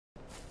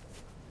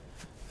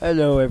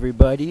Hello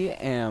everybody,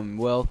 and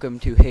welcome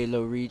to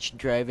Halo Reach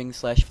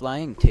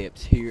driving/flying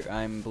tips. Here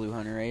I'm Blue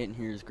Hunter 8 and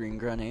here's Green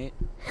Grunt 8.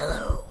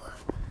 Hello.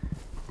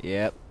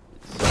 Yep,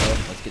 so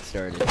let's get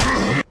started.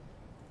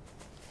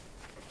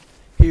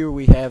 Here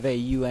we have a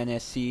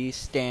UNSC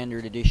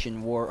Standard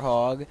Edition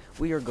Warthog.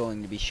 We are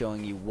going to be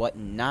showing you what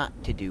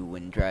not to do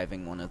when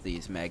driving one of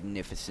these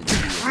magnificent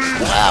vehicles.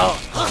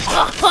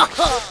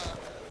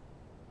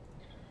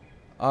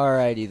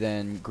 Alrighty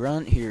then,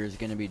 Grunt here is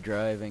going to be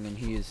driving, and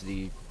he is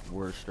the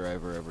worst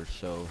driver ever,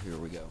 so here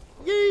we go.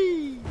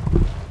 Yay!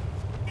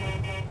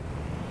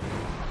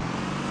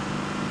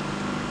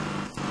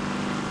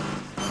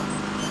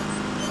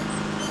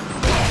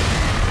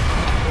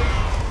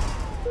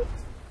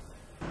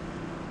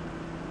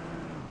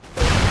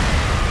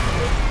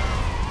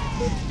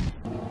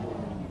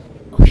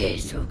 Okay,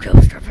 so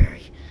ghosts are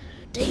very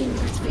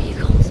dangerous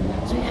vehicles, so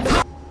you have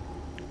to...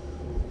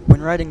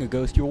 When riding a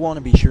ghost, you'll want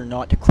to be sure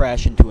not to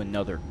crash into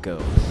another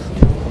ghost.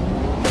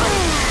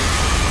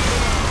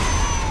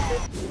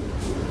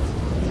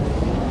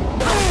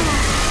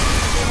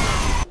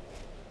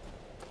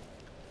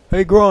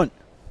 Hey Grunt,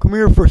 come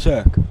here for a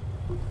sec.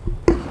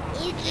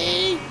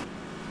 Okay.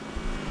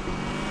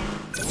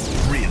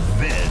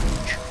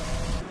 Revenge.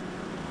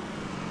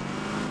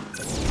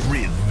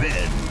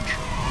 Revenge.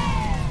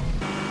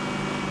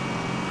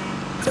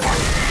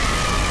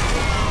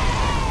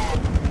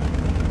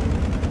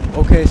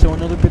 Okay, so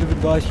another bit of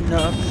advice, you're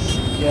gonna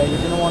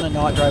want to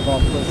not drive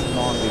off cliffs and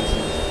long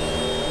distances.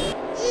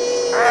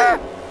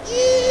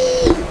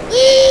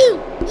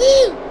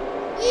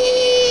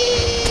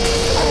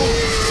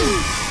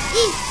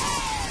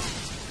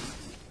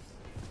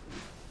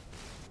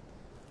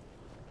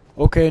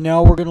 Okay,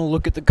 now we're gonna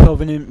look at the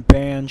Covenant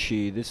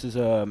Banshee. This is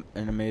an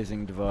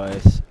amazing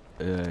device.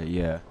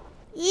 Yeah.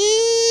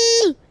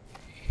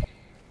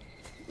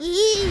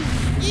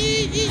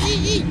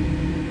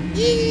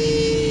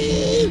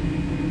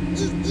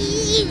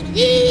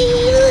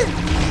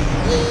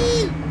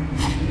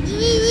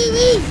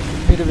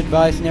 Bit of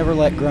advice: never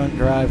let Grunt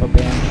drive a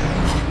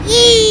Banshee.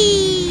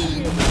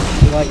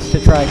 He likes to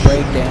try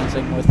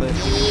breakdancing with it.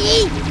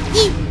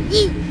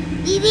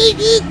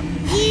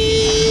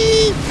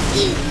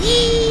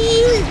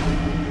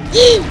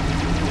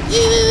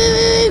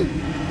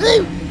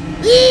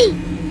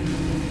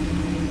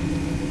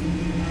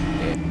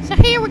 So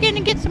here we're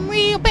gonna get some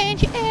real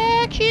Banshee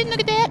action.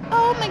 Look at that.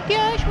 Oh my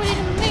gosh, what an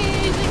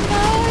amazing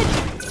dodge.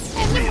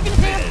 And then we're gonna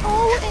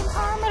have an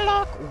armor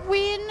lock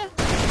win.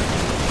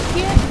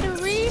 Yes,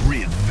 sirree.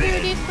 Here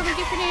it is from a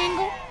different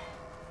angle.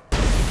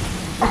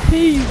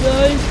 Hey you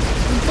guys,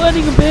 when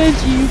fighting a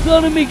Banshee, you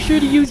gotta make sure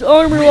to use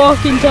armor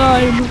lock in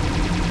time.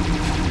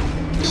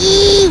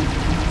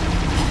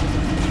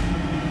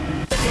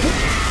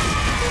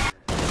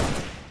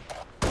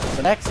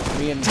 So next,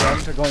 me and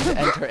Grunt are going to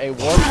enter a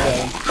warp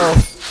zone.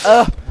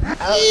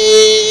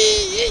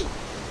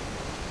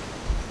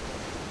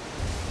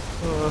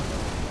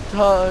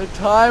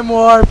 Time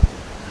warp.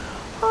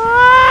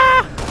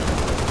 Ah!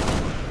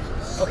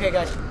 Okay,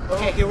 guys.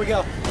 Okay, here we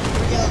go.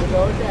 We're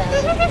going down.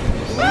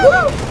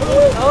 Oh,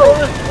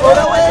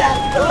 no, what's that?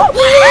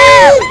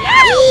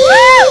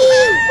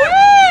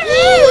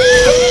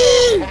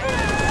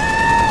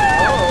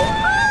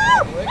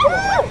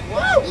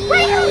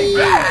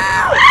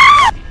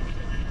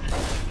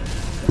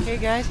 Okay,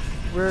 guys,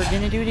 we're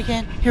gonna do it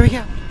again. Here we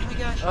go. Oh my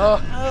gosh.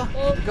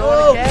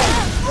 Going again.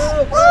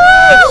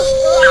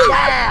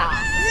 Yeah.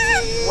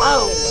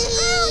 Whoa.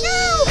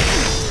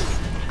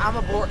 I'm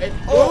aborted.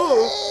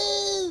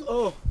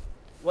 Oh.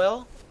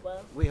 Well,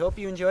 we hope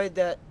you enjoyed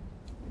that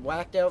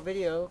whacked out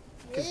video,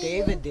 because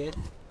David did.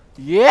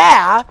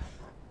 Yeah.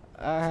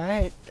 All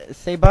right.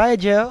 Say bye,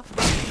 Joe.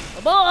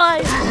 Bye!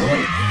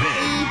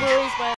 Revenge.